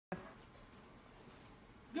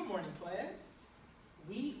Good morning, class.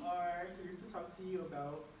 We are here to talk to you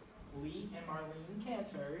about Lee and Marlene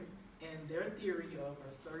Cantor and their theory of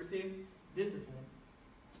assertive discipline.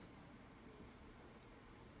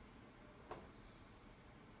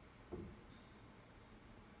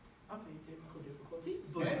 Okay, technical difficulties,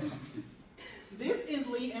 but this is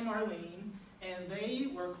Lee and Marlene, and they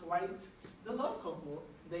were quite the love couple.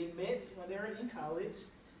 They met when they were in college,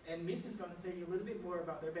 and Miss is going to tell you a little bit more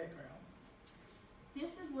about their background.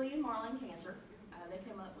 This is Lee and Marlene Cantor. They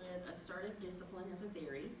came up with assertive discipline as a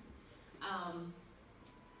theory.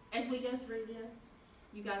 As we go through this,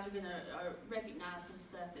 you guys are going to recognize some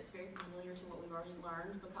stuff that's very familiar to what we've already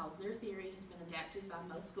learned because their theory has been adapted by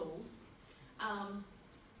most schools.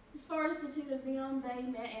 As far as the two of them, they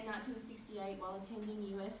met in 1968 while attending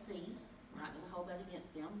USC. We're not going to hold that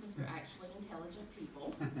against them because they're actually intelligent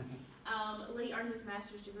people. Lee earned his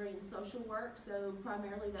master's degree in social work, so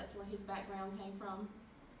primarily that's where his background came from.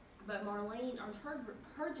 But Marlene earned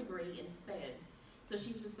her degree in SPED, so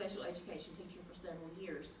she was a special education teacher for several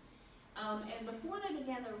years. And before they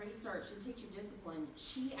began their research in teacher discipline,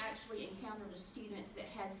 she actually encountered a student that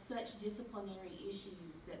had such disciplinary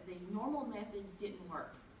issues that the normal methods didn't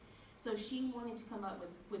work. So she wanted to come up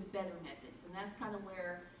with better methods, and that's kind of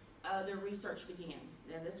where their research began.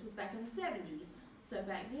 Now, this was back in the 70s, so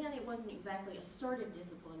back then it wasn't exactly assertive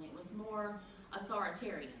discipline, it was more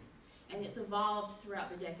authoritarian. And it's evolved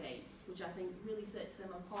throughout the decades, which I think really sets them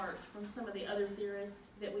apart from some of the other theorists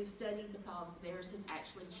that we've studied because theirs has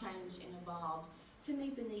actually changed and evolved to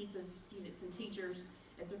meet the needs of students and teachers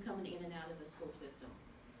as they're coming in and out of the school system.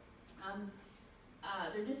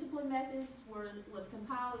 Their discipline methods was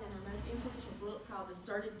compiled in their most influential book called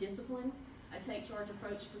Assertive Discipline, a take-charge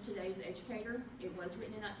approach for today's educator. It was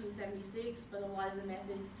written in 1976, but a lot of the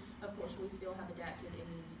methods, of course, we still have adapted and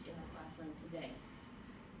used in our classroom today.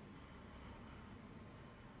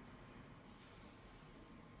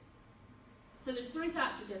 So there's three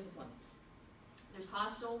types of discipline. There's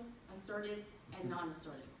hostile, assertive, and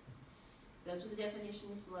non-assertive. Those are the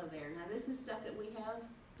definitions below there. Now this is stuff that we have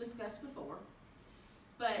discussed before,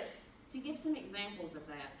 but to give some examples of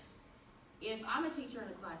that, if I'm a teacher in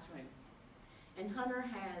a classroom and Hunter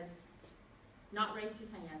has not raised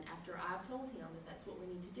his hand after I've told him that that's what we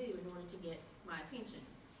need to do in order to get my attention.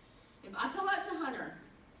 If I come up to Hunter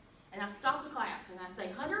and I stop the class and I say,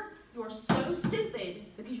 Hunter, you're so stupid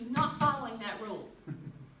because you're not following that rule.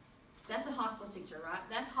 That's a hostile teacher, right?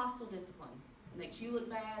 That's hostile discipline. It makes you look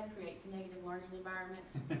bad, creates a negative learning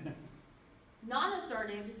environment.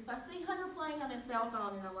 Non-assertive is if I see Hunter playing on his cell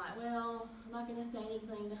phone and I'm like, well, I'm not going to say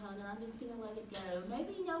anything to Hunter, I'm just going to let it go.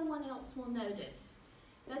 Maybe no one else will notice.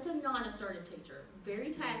 That's a non-assertive teacher.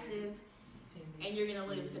 Very passive, and you're going to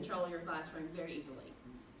lose control of your classroom very easily.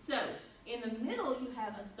 So, in the middle, you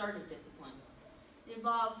have assertive discipline. It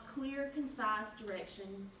involves clear, concise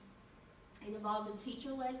directions. It involves a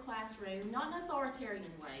teacher-led classroom, not an authoritarian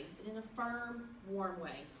way, but in a firm, warm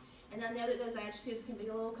way. And I know that those adjectives can be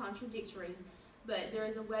a little contradictory, but there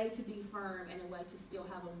is a way to be firm and a way to still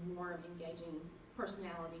have a warm, engaging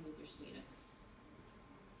personality with your students.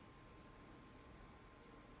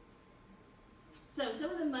 So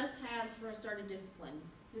some of the must-haves for assertive discipline.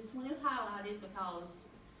 This one is highlighted because,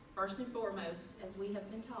 first and foremost, as we have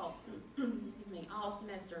been taught, excuse me, all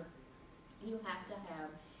semester, you have to have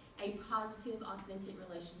a positive, authentic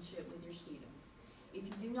relationship with your students. If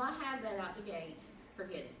you do not have that out the gate,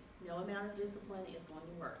 forget it. No amount of discipline is going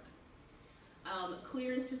to work.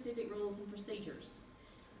 Clear and specific rules and procedures.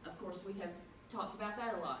 Of course, we have talked about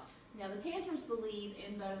that a lot. Now, the Canters believe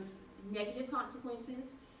in both negative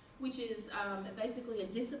consequences, which is basically a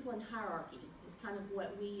discipline hierarchy. It's kind of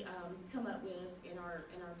what we come up with in our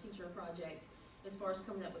teacher project as far as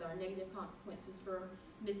coming up with our negative consequences for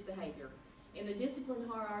misbehavior. In the discipline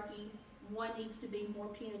hierarchy, one needs to be more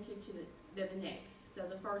punitive than the next. So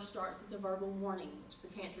the first starts as a verbal warning, which the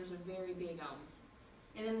Canters are very big on.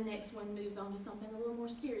 And then the next one moves on to something a little more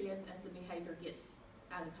serious as the behavior gets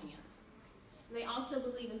out of hand. And they also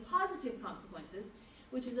believe in positive consequences,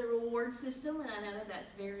 which is a reward system, and I know that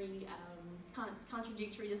that's very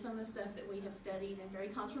contradictory to some of the stuff that we have studied and very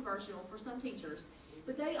controversial for some teachers.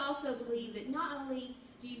 But they also believe that not only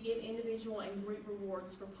do you give individual and group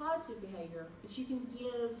rewards for positive behavior, but you can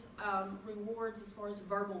give rewards as far as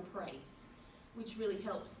verbal praise, which really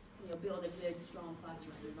helps build a good, strong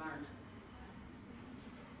classroom environment.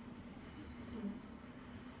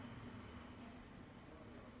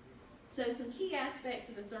 So some key aspects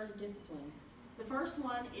of assertive discipline. The first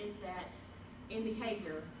one is that in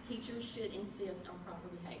behavior, teachers should insist on proper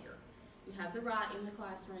behavior. You have the right in the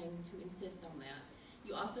classroom to insist on that.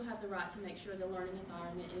 You also have the right to make sure the learning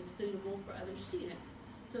environment is suitable for other students.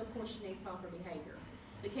 So of course you need proper behavior.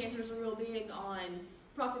 The Canters are real big on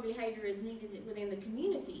proper behavior is needed within the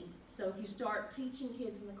community. So if you start teaching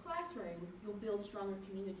kids in the classroom, you'll build stronger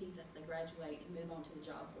communities as they graduate and move on to the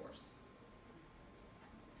job force.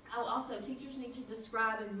 Also, teachers need to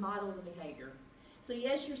describe and model the behavior. So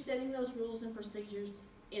yes, you're setting those rules and procedures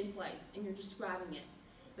in place and you're describing it,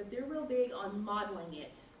 but they're real big on modeling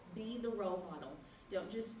it. Be the role model. Don't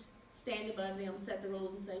just stand above them, set the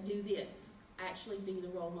rules and say, do this. Actually be the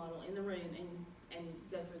role model in the room and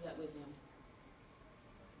go through that with them.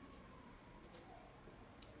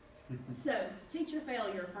 So, teacher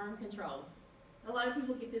failure, firm control. A lot of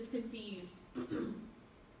people get this confused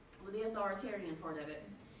with the authoritarian part of it.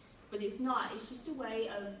 But it's not. It's just a way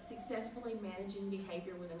of successfully managing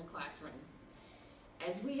behavior within a classroom.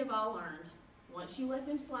 As we have all learned, once you let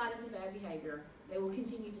them slide into bad behavior, they will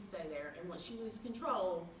continue to stay there. And once you lose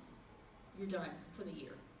control, you're done for the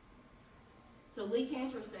year. So Lee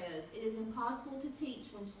Cantor says, it is impossible to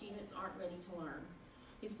teach when students aren't ready to learn.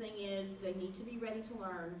 His thing is, they need to be ready to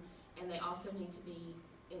learn, and they also need to be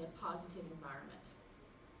in a positive environment.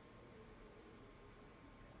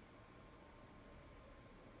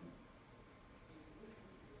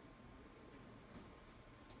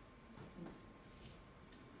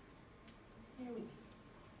 Here we go.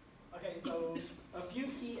 Okay, so a few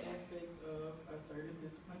key aspects of assertive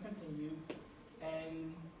discipline continue,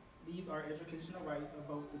 and these are educational rights of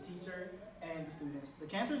both the teacher and the students. The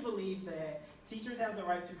Canters believe that teachers have the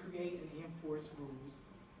right to create and enforce rules,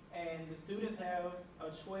 and the students have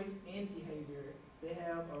a choice in behavior. They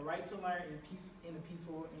have a right to learn in a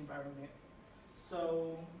peaceful environment.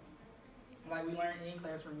 So, like we learned in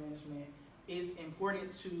classroom management, it's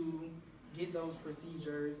important to get those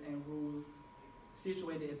procedures and rules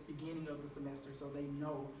situated at the beginning of the semester so they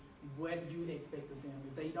know what you expect of them.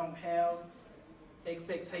 If they don't have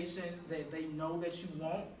expectations that they know that you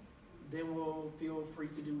want, they will feel free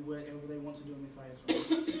to do whatever they want to do in the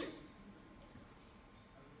classroom.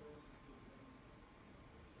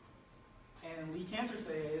 And Lee Cantor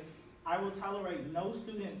says, I will tolerate no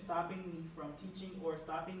student stopping me from teaching or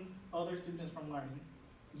stopping other students from learning.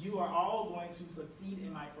 You are all going to succeed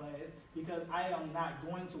in my class because I am not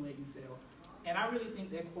going to let you fail. And I really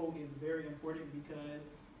think that quote is very important because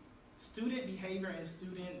student behavior and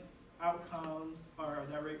student outcomes are a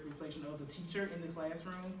direct reflection of the teacher in the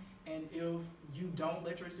classroom. And if you don't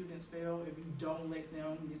let your students fail, if you don't let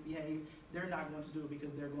them misbehave, they're not going to do it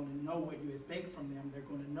because they're going to know what you expect from them. They're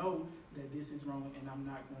going to know that this is wrong and I'm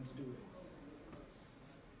not going to do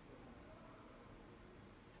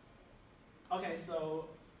it. Okay, so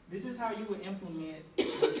this is how you would implement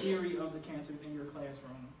the theory of the Canters in your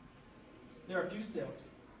classroom. There are a few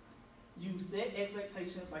steps. You set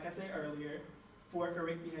expectations, like I said earlier, for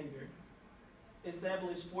correct behavior.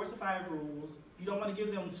 Establish 4 to 5 rules. You don't want to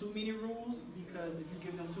give them too many rules because if you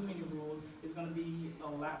give them too many rules, it's going to be a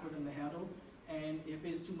lot for them to handle. And if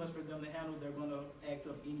it's too much for them to handle, they're going to act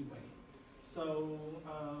up anyway. So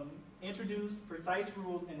introduce precise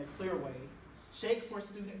rules in a clear way. Check for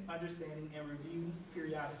student understanding and review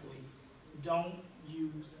periodically. Don't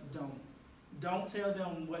use don't. Don't tell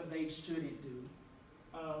them what they shouldn't do.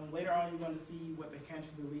 Later on, you're going to see what the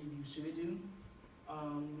Canters believe you should do.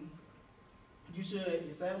 You should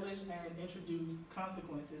establish and introduce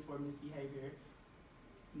consequences for misbehavior.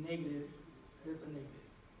 Negative, this a negative.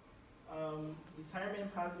 Determine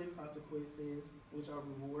positive consequences, which are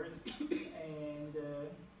rewards, and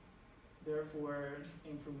therefore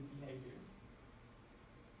improve behavior.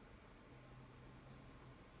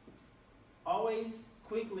 Always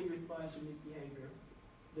quickly respond to misbehavior.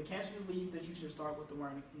 The Canters believe that you should start with the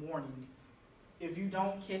warning. If you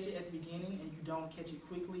don't catch it at the beginning and you don't catch it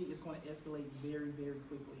quickly, it's going to escalate very, very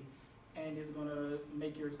quickly. And it's going to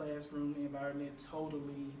make your classroom environment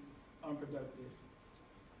totally unproductive.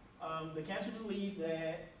 The Canters believe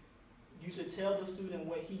that you should tell the student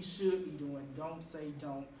what he should be doing. Don't say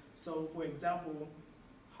don't. So for example,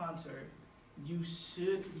 Hunter, you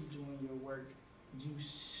should be doing your work. You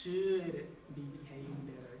should be behaving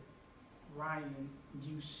better. Ryan,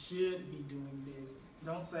 you should be doing this.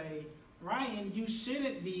 Don't say, Ryan, you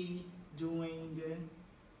shouldn't be doing,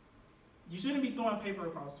 you shouldn't be throwing paper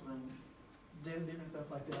across the room. Just different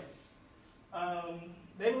stuff like that.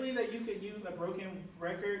 They believe that you could use a broken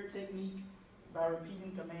record technique by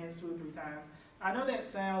repeating commands 2 or 3 times. I know that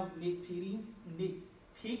sounds nitpicky,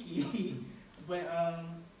 but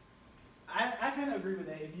I kind of agree with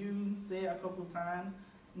that. If you say it a couple of times,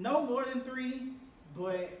 no more than 3,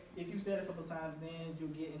 but if you say it a couple of times, then you'll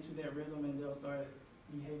get into that rhythm and they'll start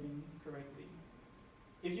behaving correctly.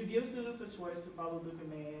 If you give students a choice to follow the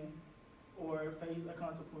command or face a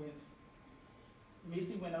consequence,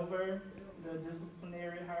 Misty went over the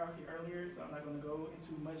disciplinary hierarchy earlier, so I'm not going to go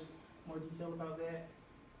into much more detail about that.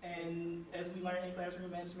 And as we learned in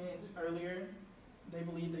classroom management earlier, they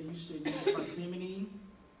believe that you should use proximity,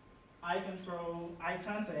 eye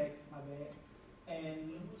contact,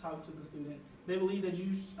 and talk to the student. They believe that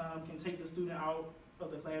you can take the student out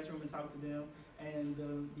of the classroom and talk to them, and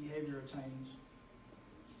the behavior will change.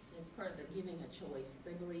 It's part of the giving a choice.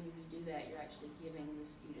 They believe if you do that, you're actually giving the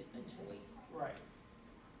student a choice. Right.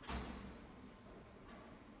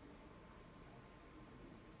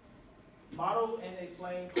 Model and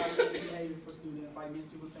explain positive behavior for students, like Ms.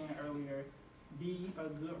 T was saying earlier. Be a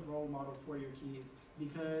good role model for your kids,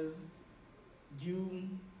 because you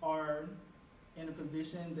are in a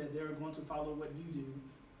position that they're going to follow what you do.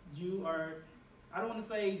 You are, I don't want to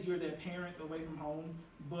say you're their parents away from home,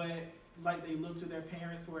 but like they look to their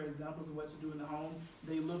parents for examples of what to do in the home,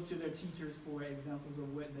 they look to their teachers for examples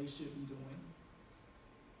of what they should be doing.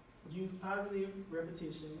 Use positive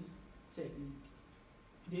repetitions technique.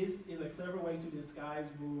 This is a clever way to disguise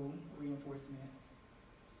rule reinforcement.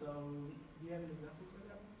 So, do you have an example for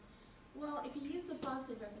that one? Well, if you use the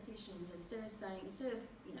positive repetitions, instead of,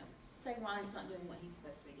 say Ryan's not doing what he's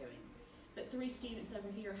supposed to be doing, but 3 students over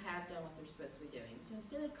here have done what they're supposed to be doing. So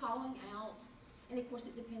instead of calling out, and of course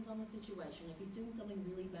it depends on the situation. If he's doing something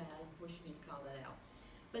really bad, of course you need to call that out.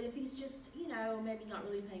 But if he's just, maybe not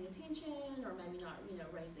really paying attention, or maybe not,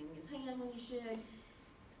 raising his hand when he should,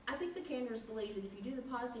 I think the Canters believe that if you do the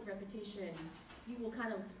positive repetition, you will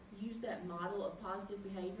kind of use that model of positive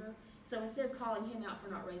behavior. So instead of calling him out for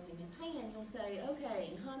not raising his hand, you'll say,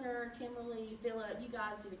 okay, Hunter, Kimberly, Phillip, you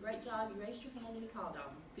guys did a great job. You raised your hand to be called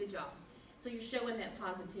on. Good job. So you're showing that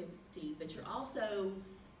positivity, but you're also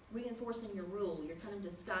reinforcing your rule. You're kind of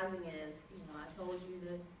disguising it as, I told you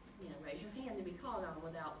to, raise your hand to be called on,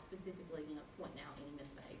 without specifically, pointing out any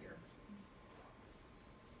misbehavior.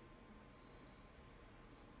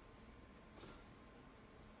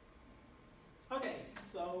 Okay,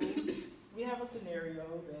 so we have a scenario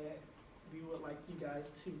that we would like you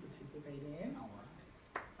guys to participate in.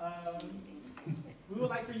 We would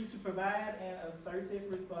like for you to provide an assertive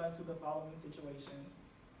response to the following situation.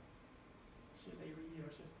 Should they read it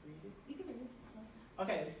or should I read it? You can read it.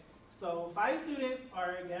 Okay, so 5 students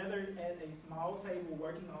are gathered at a small table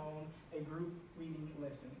working on a group reading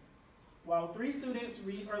lesson. While 3 students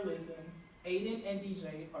read or listen, Aiden and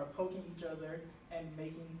DJ are poking each other and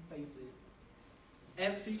making faces.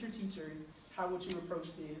 As future teachers, how would you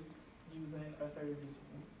approach this using assertive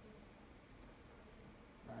discipline?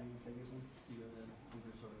 Ryan, you take this one? You go ahead.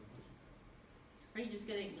 Are you just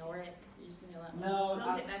going to ignore it? You're just going to let No,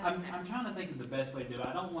 we'll get back on I'm trying to think of the best way to do it.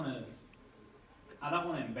 I don't want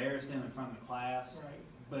to embarrass them in front of the class, Right.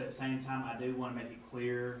 but at the same time, I do want to make it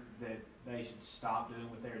clear that they should stop doing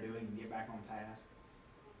what they're doing and get back on task.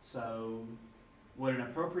 So, what an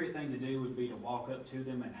appropriate thing to do would be to walk up to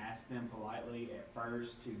them and ask them politely at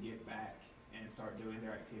first to get back and start doing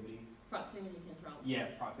their activity. proximity control.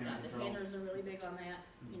 Yeah, proximity The control. Canters are really big on that,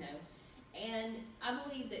 And I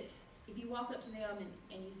believe that if you walk up to them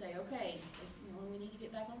and you say, okay, we need to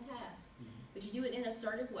get back on task, but you do it in an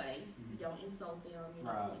assertive way, you don't insult them, you're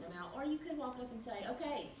not pointing them out, or you could walk up and say,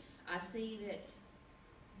 okay, I see that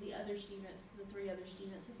the 3 other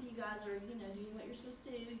students, I see you guys are, doing what you're supposed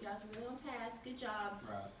to do, you guys are really on task, good job.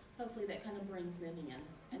 Right. Hopefully that kind of brings them in.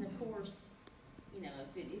 And of course,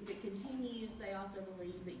 if it continues, they also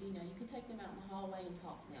believe that, you can take them out in the hallway and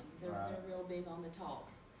talk to them. They're real big on the talk.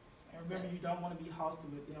 And remember, you don't want to be hostile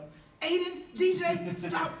with them. Aiden, DJ,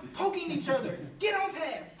 stop poking each other. Get on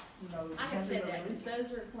task. I have said that because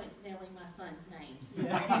those are coincidentally my son's names.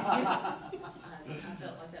 Yeah. I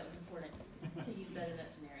felt like that was important to use that in that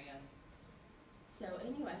scenario. So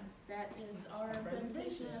anyway, that is our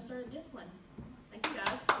presentation on assertive discipline.